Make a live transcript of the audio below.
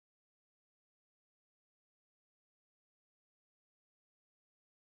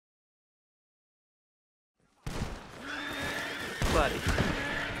buddy.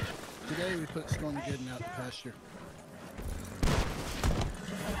 Today we put Stormageddon out to pasture.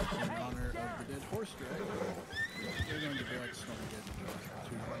 In honor of the dead horse drag, we're going to drag Stormageddon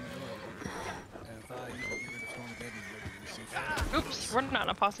to Armadillo. And if I get rid of Stormageddon, we'll receive that. Oops, we're not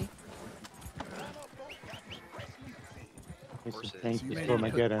a posse. Thank So you, may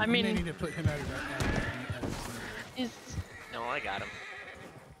Stormageddon. I mean- you may need to put him out of that. No, I got him.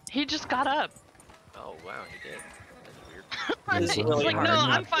 He just got up. Oh wow, he did. That's weird. This is He's really like, hard no, not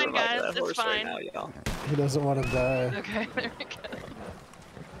I'm to fine, revive guys. that It's horse fine. Right now, y'all. He doesn't want to die. Okay, there we go.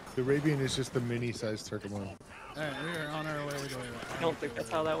 The Arabian is just the mini-sized turkey. Alright, we are on our way to I don't think that's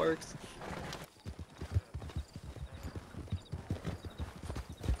how that works.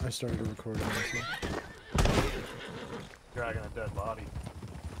 I started recording this one. Dragging a dead body.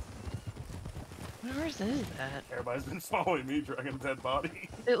 Where's is that? Everybody's been following me, dragging a dead body.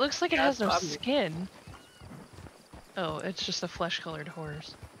 It looks like it Yeah, has no probably. skin. Oh, it's just a flesh-colored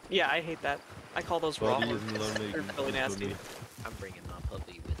horse. Yeah, I hate that. I call those raw Body horses. isn't lonely, They're really nasty. lonely. I'm bringing my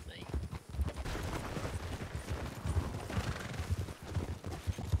puppy with me.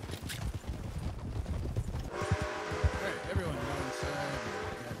 Alright, everyone go inside.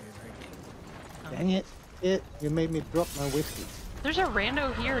 Grab me a drink. Dang it. You made me drop my whiskey. There's a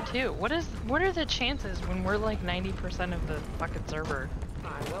rando here too. What are the chances when we're like 90% of the fucking server?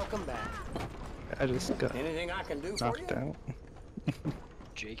 Welcome back. I just got Anything I can do for knocked you? out.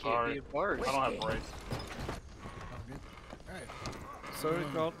 Jay can't Sorry. be a part. I don't have brakes. All good. Alright, So it's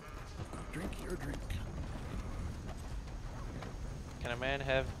called. drink your drink. Can a man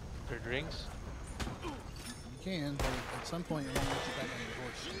have their drinks? You can, but at some point you want to let you back on your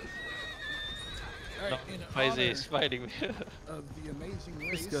horse. Alright, in Paise honor is fighting me. of the amazing I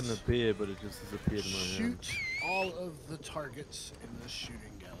race, just got an appear, but it just disappeared in my hand. shoot all of the targets in the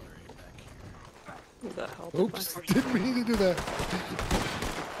shooting gallery back here. Who the hell did my Oops, horse- didn't mean to do that.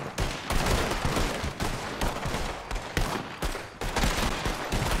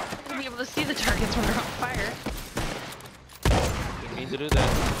 We'll be able to see the targets when they're on fire. Didn't mean to do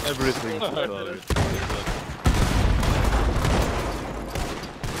that. Everything.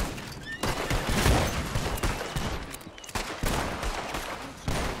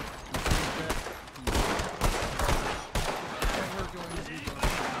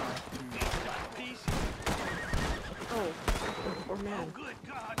 Oh, poor man.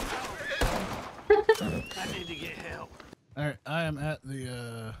 I need to get help. Alright, I am at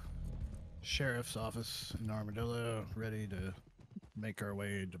the sheriff's office in Armadillo, ready to make our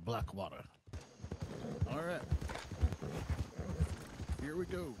way to Blackwater. Alright. Here we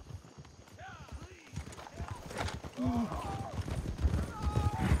go.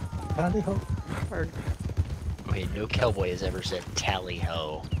 Tally ho. Hard. Okay, no cowboy has ever said tally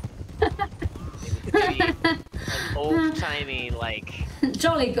ho. Maybe an old-timey, like... What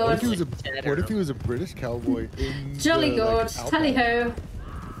Jolly good. if he was a British cowboy in Jolly the, good. like, Tally Alpine? ho.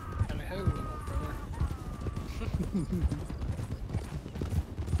 Hello, little brother.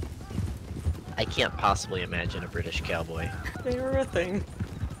 I can't possibly imagine a British cowboy. They were a thing.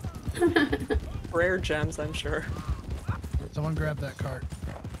 Rare gems, I'm sure. Someone grab that cart.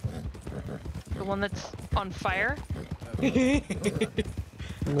 The one that's on fire? No.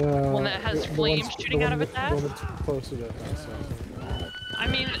 One that has flames shooting out of its ass? The one that's posted it. I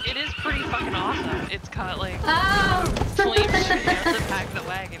mean, it is pretty fucking awesome. It's got like Ah! flames shooting out the back of the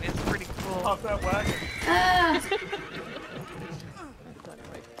wagon. It's pretty cool. Off that wagon. Ah!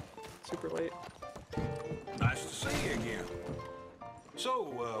 Anyway, super late. Nice to see you again. So,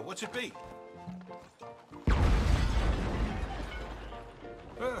 what's it be?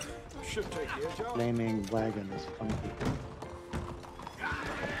 Should take the edge off. Flaming wagon is funky.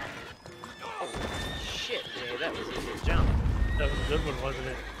 Shit, Jay, that was a good jump. That was a good one, wasn't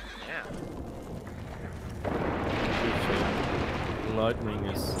it? Yeah. Lightning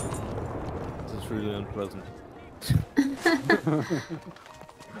is really unpleasant.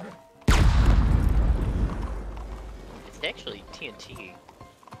 It's actually TNT.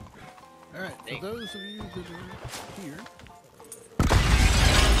 Alright, for those of you that are here,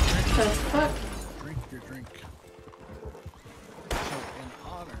 The fuck? drink your drink. So, in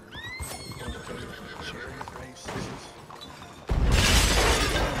honor of the chariot race, this is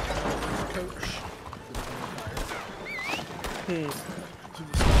coach for the Empire. To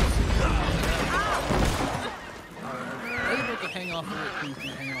the able to hang off of it, please do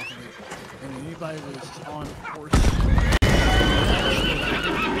hang off of it. And anybody that's on horse, time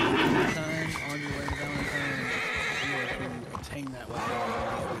on your way to Valentine, you are to obtain that weapon.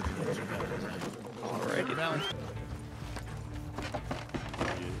 Alrighty. Valentine.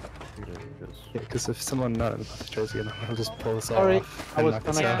 Yeah, because if someone not in the Posse tries again, I'll just pull this all Sorry, off. I and was knock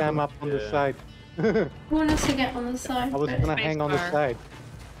gonna this out. climb up on the Yeah. side. I want us to get on the side. I was but- gonna hang on the Spacebar. side.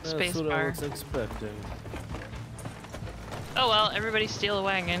 That's Space what I bar. was expecting. Oh well, everybody steal a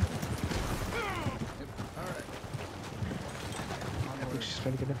wagon. Alright. I think she's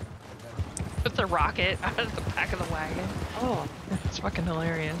trying to get in. Put the rocket out of the back of the wagon. Oh, It's fucking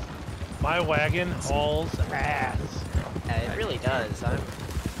hilarious. My wagon hauls ass. Yeah, it really does. I'm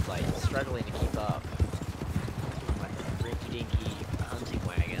like struggling to keep up. My rinky-dinky hunting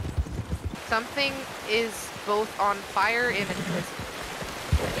wagon. Something is both on fire and invisible.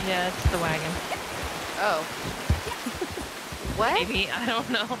 Yeah, it's the wagon. Oh. What? Maybe, I don't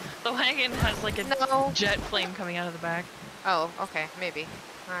know. The wagon has like a No. jet flame coming out of the back. Oh, okay, maybe.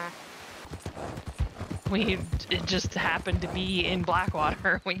 It just happened to be in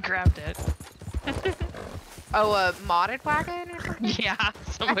Blackwater. We grabbed it. Oh, a modded wagon or something? Yeah,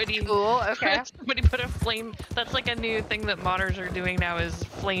 somebody. Cool, okay. Somebody put a flame. That's like a new thing that modders are doing now. Is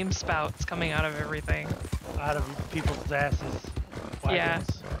flame spouts coming out of everything. Out of people's asses. Yeah.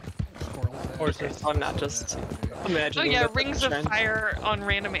 Wagons. Horses. I'm not just Oh imagining. yeah, that rings of trend. fire on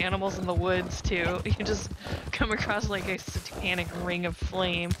random animals in the woods too. You just come across like a satanic ring of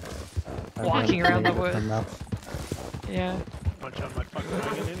flame walking around the woods. Yeah. Bunch on my fucking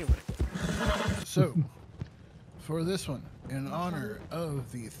wagon anyway. So, for this one, in honor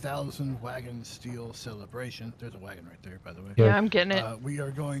of the 1,000 Wagon Steel celebration, there's a wagon right there, by the way. Yeah, I'm getting it. We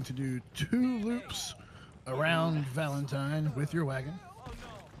are going to do 2 loops around Valentine with your wagon,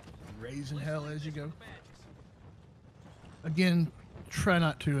 raising hell as you go. Again, try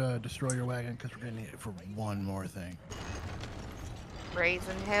not to destroy your wagon because we're going to need it for one more thing.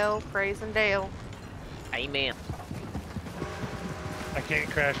 Raising hell, praising Dale. Amen. I can't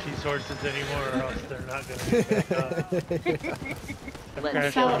crash these horses anymore or else they're not gonna get back up. I've Let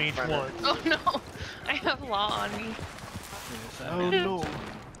crashed me them go. each once. Oh no, I have law on me. Oh no.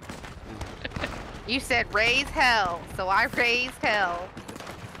 You said raise hell, so I raised hell.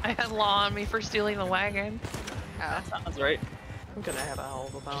 I had law on me for stealing the wagon. Oh. Sounds right. I'm gonna have a hell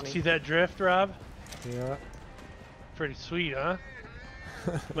of a bounty. See that drift, Rob? Yeah. Pretty sweet, huh?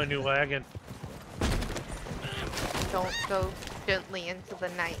 My new wagon. Don't go gently into the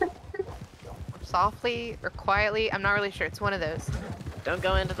night. Softly or quietly, I'm not really sure. It's one of those. Don't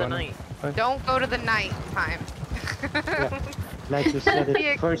go into the night. Don't go to the night time. Yeah. Like you said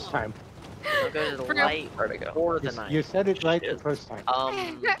it first time. Don't go to the Fruit. light or the You, night. you said it right the first time.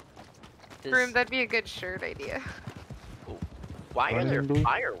 Room, that'd be a good shirt idea. Why are there Randy?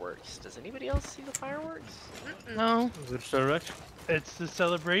 fireworks? Does anybody else see the fireworks? No. Which direction? It's the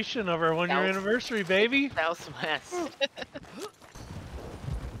celebration of our 1-year South. anniversary, baby. Southwest.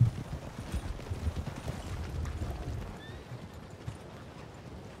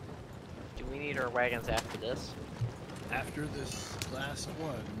 Do we need our wagons after this? After this last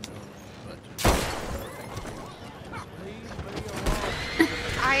one, but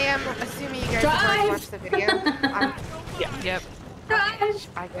I am assuming you guys have already watched the video. Yep.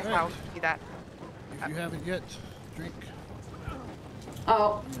 I guess I'll do that. if you haven't yet, drink.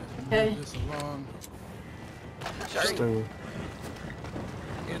 Oh, okay. Move this along Just a in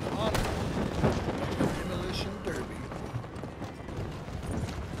honor of the Demolition Derby.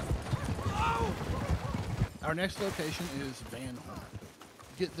 Our next location is Van Horn.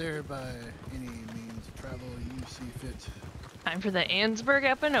 Get there by any means of travel you see fit. Time for the Ansburg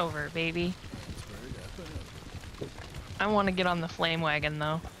up and over, baby. I want to get on the flame wagon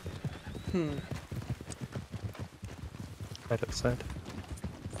though. right outside.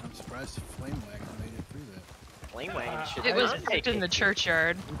 I'm surprised the Flame Wagon made it through that. Flame wagon should It was not parked in the it.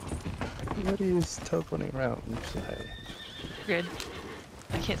 churchyard. What is teleporting around? Today? Good.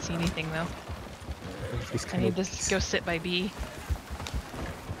 I can't see anything though. These I kind need of- to go sit by B.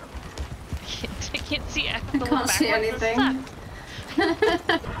 I can't see. I have to I look can't see backwards. This anything.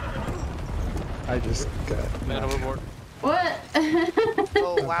 sucks. I just got Man overboard. What?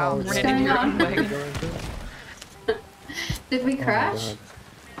 Oh wow. What's Ran into going your on? own wagon. Did we Oh my crash? God.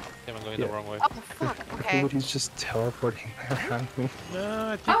 Yeah, I'm going Yeah. the wrong way. Oh fuck. Okay. Everybody's just teleporting around me. No,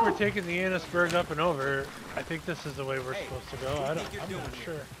 I think we're Oh. taking the Annisburg up and over. I think this is the way we're supposed to go. I'm not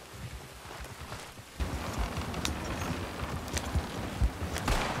sure.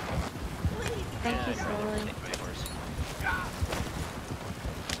 Thank you, Sully.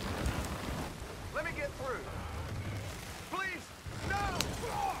 Let me get through. Please, no!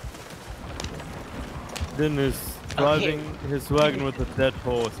 Then is driving his wagon with a dead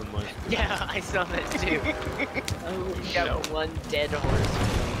horse in my Yeah, I saw that too. Oh, Got one dead horse in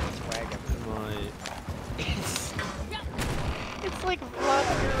his wagon. my It's like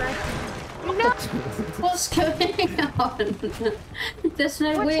flopping around. What's going on? There's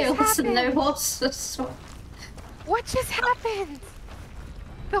no What just wheels and no happened? horses. What just happened?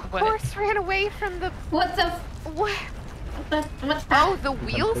 The What? horse ran away from the. What the? What? What? Oh, the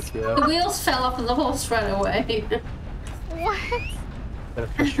wheels? The wheels fell off and the horse ran away. What?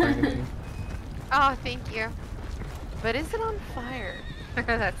 Oh, thank you. But is it on fire?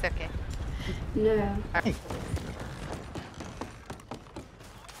 That's okay. No.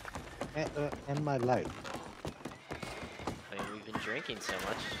 And my life. I mean, we've been drinking so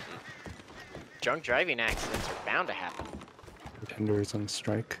much. Drunk driving accidents are bound to happen. Pretender is on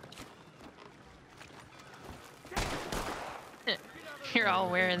strike. You're all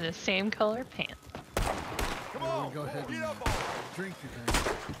wearing the same color pants. Go ahead and drink your drink.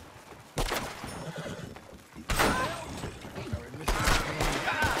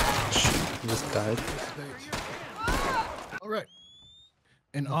 Just died. All right.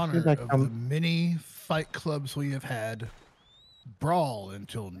 In honor of the many fight clubs we have had, brawl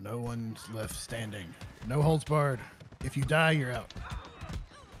until no one's left standing. No holds barred. If you die, you're out.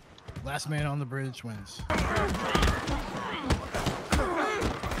 Last man on the bridge wins.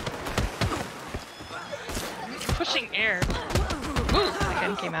 Pushing air. Ooh, the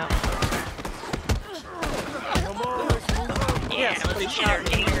gun came out. Yeah, somebody shot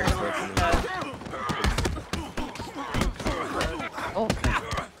me. Oh.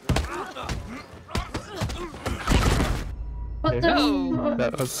 What the? Oh.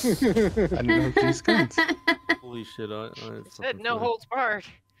 That was. I didn't know these guns. Holy shit! I Said no holds barred.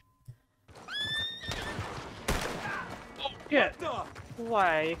 Yeah.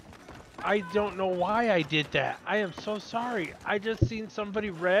 Why? I don't know why I did that. I am so sorry. I just seen somebody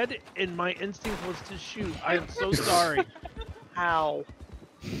red and my instinct was to shoot. I am so sorry. How?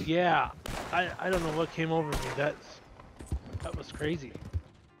 Yeah. I don't know what came over me. That was crazy.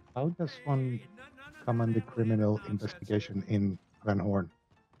 How does one command the criminal investigation in Van Horn?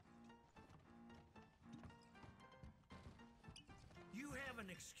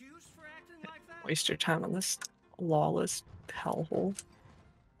 Waste your time on this lawless hellhole.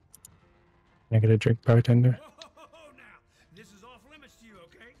 Can I get a drink, bartender?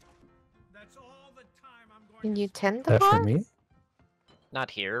 Can you tend the That for bar? me? Not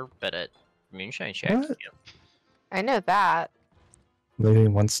here, but at Moonshine Shack. What? Yeah. I know that.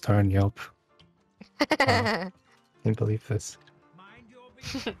 Leaving 1 star on Yelp. Can't believe this.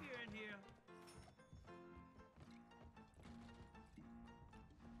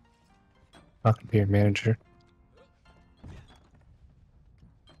 Talking to your manager.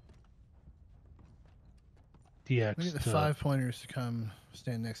 DX. We need the 5 pointers to come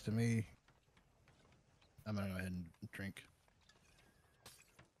stand next to me. I'm gonna go ahead and drink.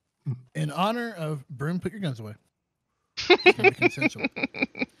 In honor of Broom, put your guns away. It's gonna be consensual.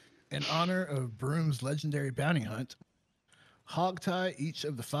 In honor of Broom's legendary bounty hunt, hogtie each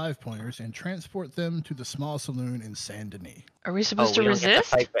of the 5 pointers and transport them to the small saloon in Saint Denis. Are we supposed to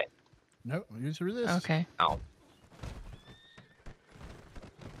resist? No, we use to resist. Okay. Oh.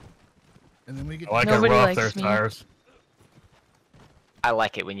 And then we get. I like Nobody how rough likes their me. tires. I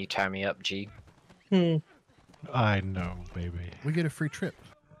like it when you tie me up, G. I know, baby. We get a free trip.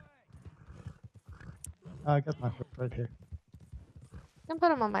 I got my hook right here. You can put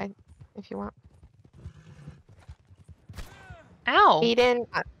them on my, if you want. Ow! Eden,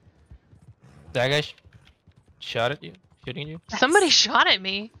 That guy shot at you? Shooting you? Somebody shot at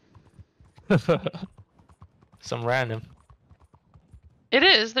me. Some random. It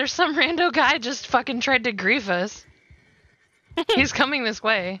is. There's some rando guy just fucking tried to grief us. He's coming this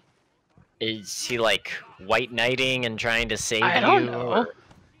way. Is he like white knighting and trying to save I you? don't know. or-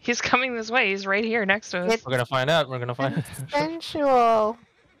 He's coming this way. He's right here next to us. We're gonna find out. We're gonna find out. sensual.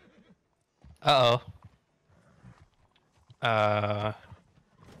 Uh-oh. I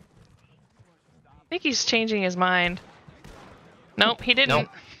think he's changing his mind. Nope, he didn't.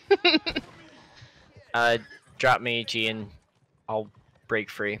 Drop me, G, and I'll break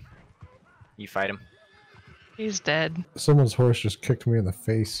free. You fight him. He's dead. Someone's horse just kicked me in the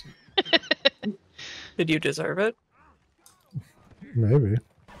face. Did you deserve it? Maybe.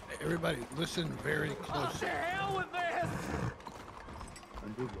 Hey, everybody, listen very closely.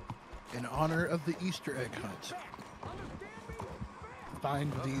 In honor of the Easter egg hunt,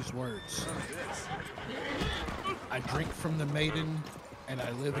 find these words. I drink from the maiden, and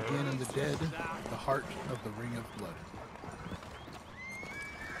I live again in the dead, the heart of the ring of blood.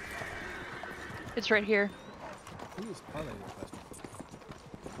 It's right here. Who is parlay requesting?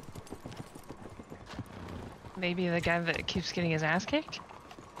 Maybe the guy that keeps getting his ass kicked?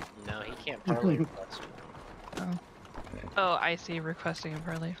 No, he can't parlay request. Oh. Oh, I see requesting a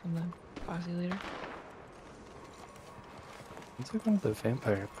parlay from them. Posse leader. It's like one of the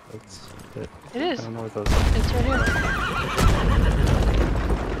vampire quotes. But It is. I don't know what those are. It's right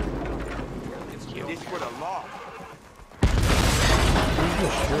here. This for the law.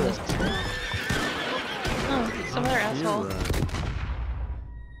 Oh, some other asshole.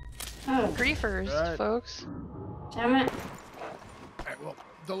 Oh, Griefers, folks. damn it. Alright, well,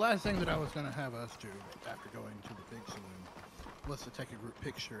 the last thing that I was going to have us do after going to the big saloon was to take a group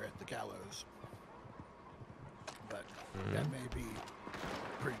picture at the gallows. But that may be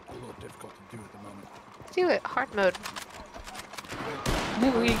a little difficult to do at the moment. Do it. Hard mode.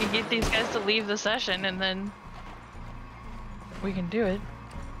 Maybe we can get these guys to leave the session and then we can do it.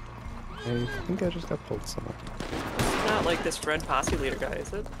 I think I just got pulled somewhere. It's not like this red posse leader guy,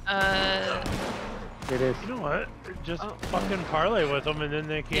 is it? It is. You know what? Just fucking parlay with them and then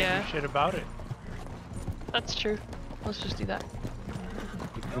they can't do shit about it. That's true. Let's just do that.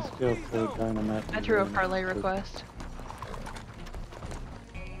 You can still throw dynamite. I threw a parlay request.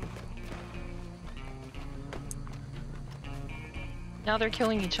 Now they're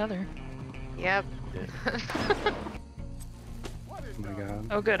killing each other. Yep. Oh my god.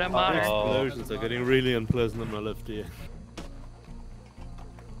 Oh good, I'm modern. Explosions are getting really unpleasant on my left ear.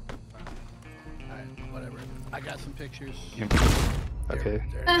 Alright, whatever. I got some pictures. Okay.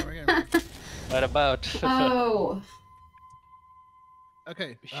 What about? Oh.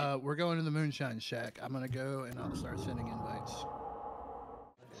 Okay, we're going to the Moonshine Shack. I'm gonna go and I'll start sending invites.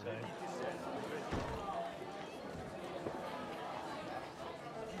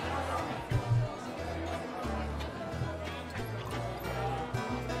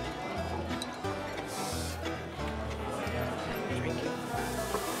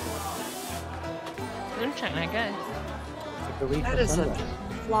 Moonshine, I guess. That is a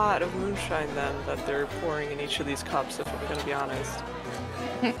lot of moonshine then that they're pouring in each of these cups, if I'm gonna be honest.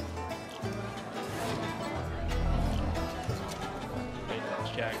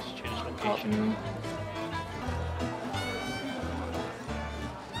 Jack's change location.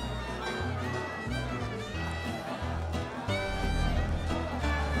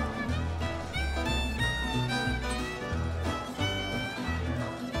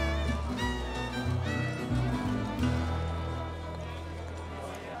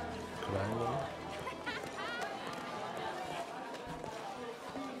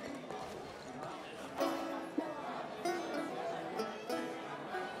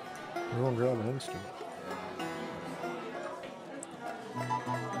 You won't grab an instant.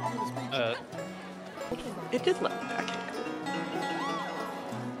 It did let me back in.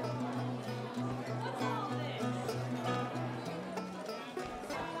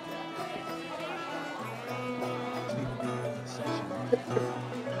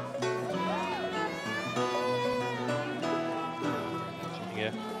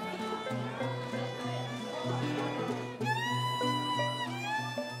 Yeah.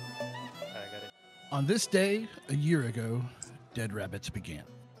 On this day, a year ago, Dead Rabbits began.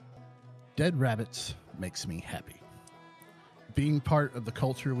 Dead Rabbits makes me happy. Being part of the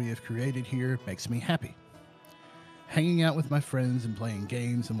culture we have created here makes me happy. Hanging out with my friends and playing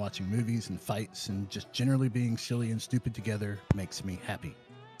games and watching movies and fights and just generally being silly and stupid together makes me happy.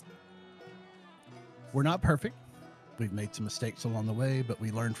 We're not perfect. We've made some mistakes along the way, but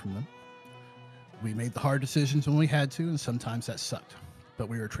we learned from them. We made the hard decisions when we had to, and sometimes that sucked. But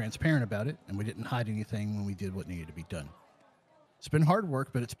we were transparent about it, and we didn't hide anything when we did what needed to be done. It's been hard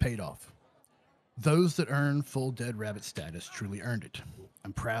work, but it's paid off. Those that earn full Dead Rabbit status truly earned it.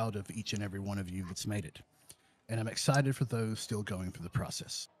 I'm proud of each and every one of you that's made it. And I'm excited for those still going through the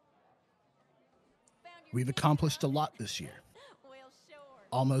process. We've accomplished a lot this year.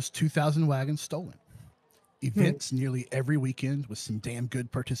 Almost 2,000 wagons stolen. Events nearly every weekend with some damn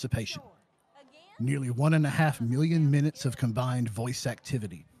good participation. Nearly 1.5 million minutes of combined voice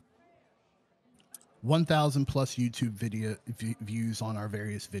activity. 1,000 plus YouTube video views on our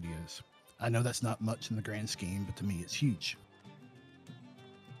various videos. I know that's not much in the grand scheme, but to me it's huge.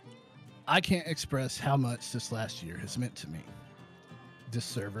 I can't express how much this last year has meant to me. This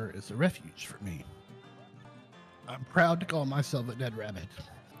server is a refuge for me. I'm proud to call myself a Dead Rabbit.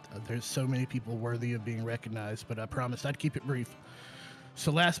 There's so many people worthy of being recognized, but I promised I'd keep it brief.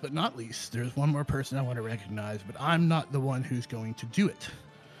 So last but not least, there's one more person I want to recognize, but I'm not the one who's going to do it.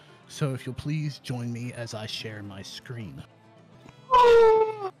 So if you'll please join me as I share my screen.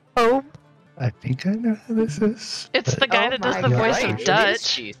 Oh, I think I know who this is. It's the guy that does the voice of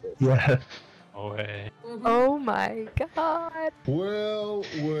Dutch. Yeah. Oh, hey. Oh my god. Well.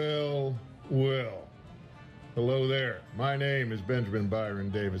 Hello there. My name is Benjamin Byron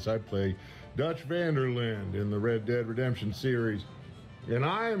Davis. I play Dutch Vanderland in the Red Dead Redemption series. And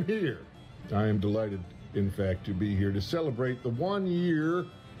I am here I am delighted, in fact, to be here to celebrate the 1-year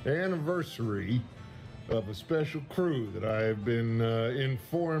anniversary of a special crew that I have been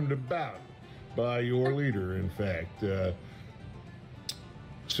informed about by your leader, in fact.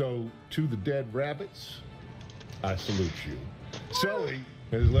 So, to the dead rabbits, I salute you. Sully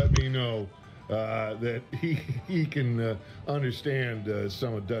has let me know that he can understand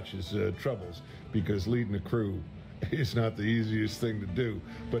some of Dutch's troubles, because leading a crew is not the easiest thing to do.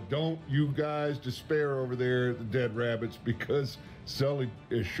 But don't you guys despair over there at the dead rabbits, because Sully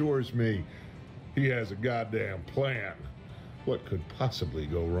assures me he has a goddamn plan. What could possibly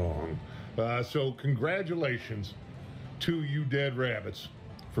go wrong? So congratulations to you dead rabbits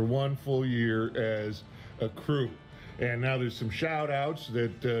for 1 full year as a crew. And now there's some shout outs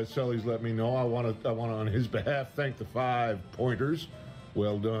that Sully's let me know. I want to on his behalf thank the 5 pointers.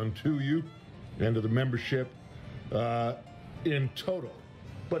 Well done to you and to the membership in total.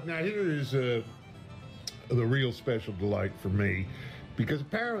 But now here is the real special delight for me, because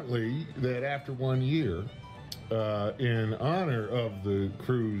apparently that after 1 year, in honor of the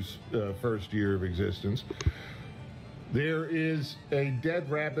crew's first year of existence, there is a Dead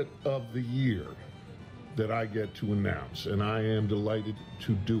Rabbit of the Year that I get to announce, and I am delighted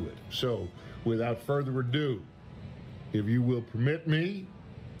to do it. So, without further ado, if you will permit me,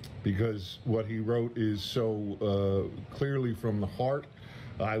 because what he wrote is so clearly from the heart,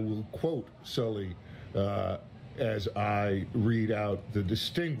 I will quote Sully as I read out the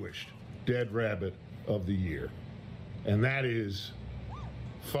distinguished Dead Rabbit of the Year. And that is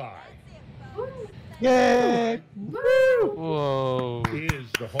Phi. Yay! Whoa. Is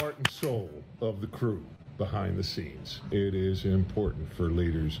the heart and soul of the crew behind the scenes. It is important for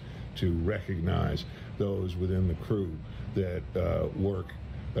leaders to recognize those within the crew that work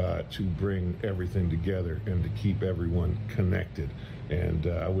to bring everything together and to keep everyone connected. And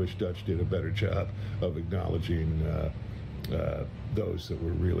I wish Dutch did a better job of acknowledging those that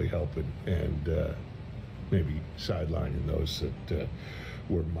were really helping, and maybe sidelining those that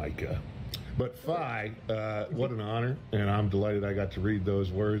were Micah. But Phi, what an honor, and I'm delighted I got to read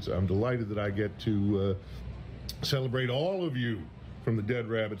those words. I'm delighted that I get to celebrate all of you from the Dead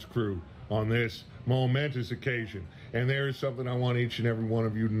Rabbits crew on this momentous occasion. And there is something I want each and every one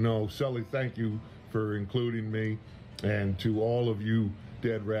of you to know. Sully, thank you for including me. And to all of you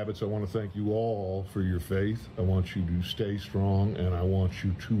Dead Rabbits, I want to thank you all for your faith. I want you to stay strong, and I want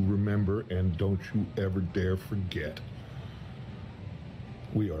you to remember, and don't you ever dare forget,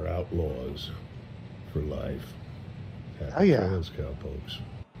 we are outlaws for life. Oh, yeah. Trails, cowpokes.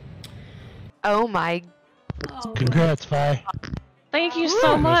 Oh my. Congrats, Phi. Thank you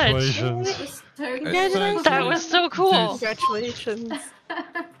so much. Congratulations. Congratulations. That was so cool. Congratulations.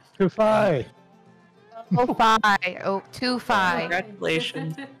 To Phi. Oh, Phi. Oh, to Phi.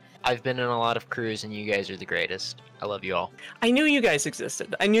 Congratulations. I've been in a lot of crews, and you guys are the greatest. I love you all. I knew you guys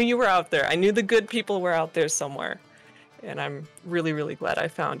existed. I knew you were out there. I knew the good people were out there somewhere. And I'm really, really glad I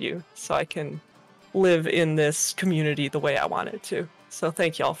found you, so I can live in this community the way I wanted to. So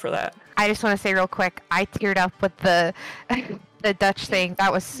thank y'all for that. I just want to say real quick, I teared up with the the Dutch thing.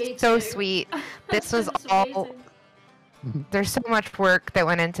 That was so sweet. This was all. There's so much work that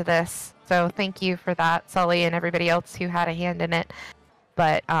went into this. So thank you for that, Sully, and everybody else who had a hand in it.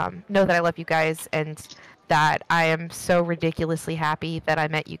 But know that I love you guys, and that I am so ridiculously happy that I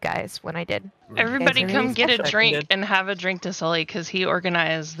met you guys when I did. Everybody come get a drink Seconded. and have a drink to Sully, because he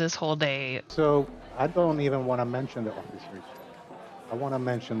organized this whole day. So I don't even want to mention the officers. I want to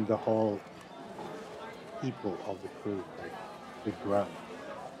mention the whole people of the crew, like the grunt,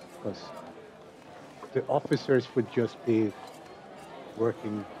 because the officers would just be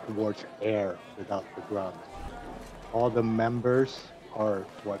working towards air without the grunt. All the members are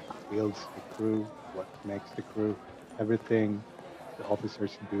what builds the crew, what makes the crew. Everything the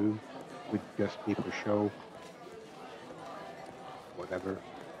officers do would just be for show, whatever.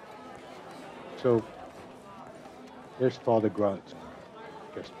 So here's for all the grunts.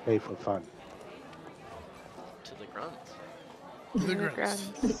 Just pay for fun. To the grunts. The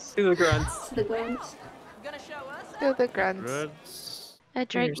grunts. To the grunts. The grunts. To the grunts. Congrats. I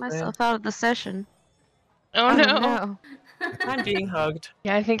drank Understand. myself out of the session. Oh no. I'm being hugged.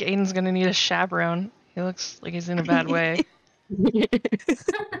 Yeah, I think Aiden's gonna need a chaperone. He looks like he's in a bad way. Yeah.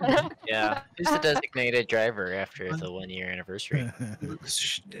 Who's the designated driver after the 1-year anniversary?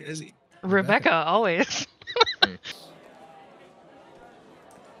 Rebecca, always. The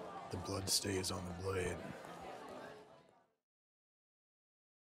blood stays on the blade.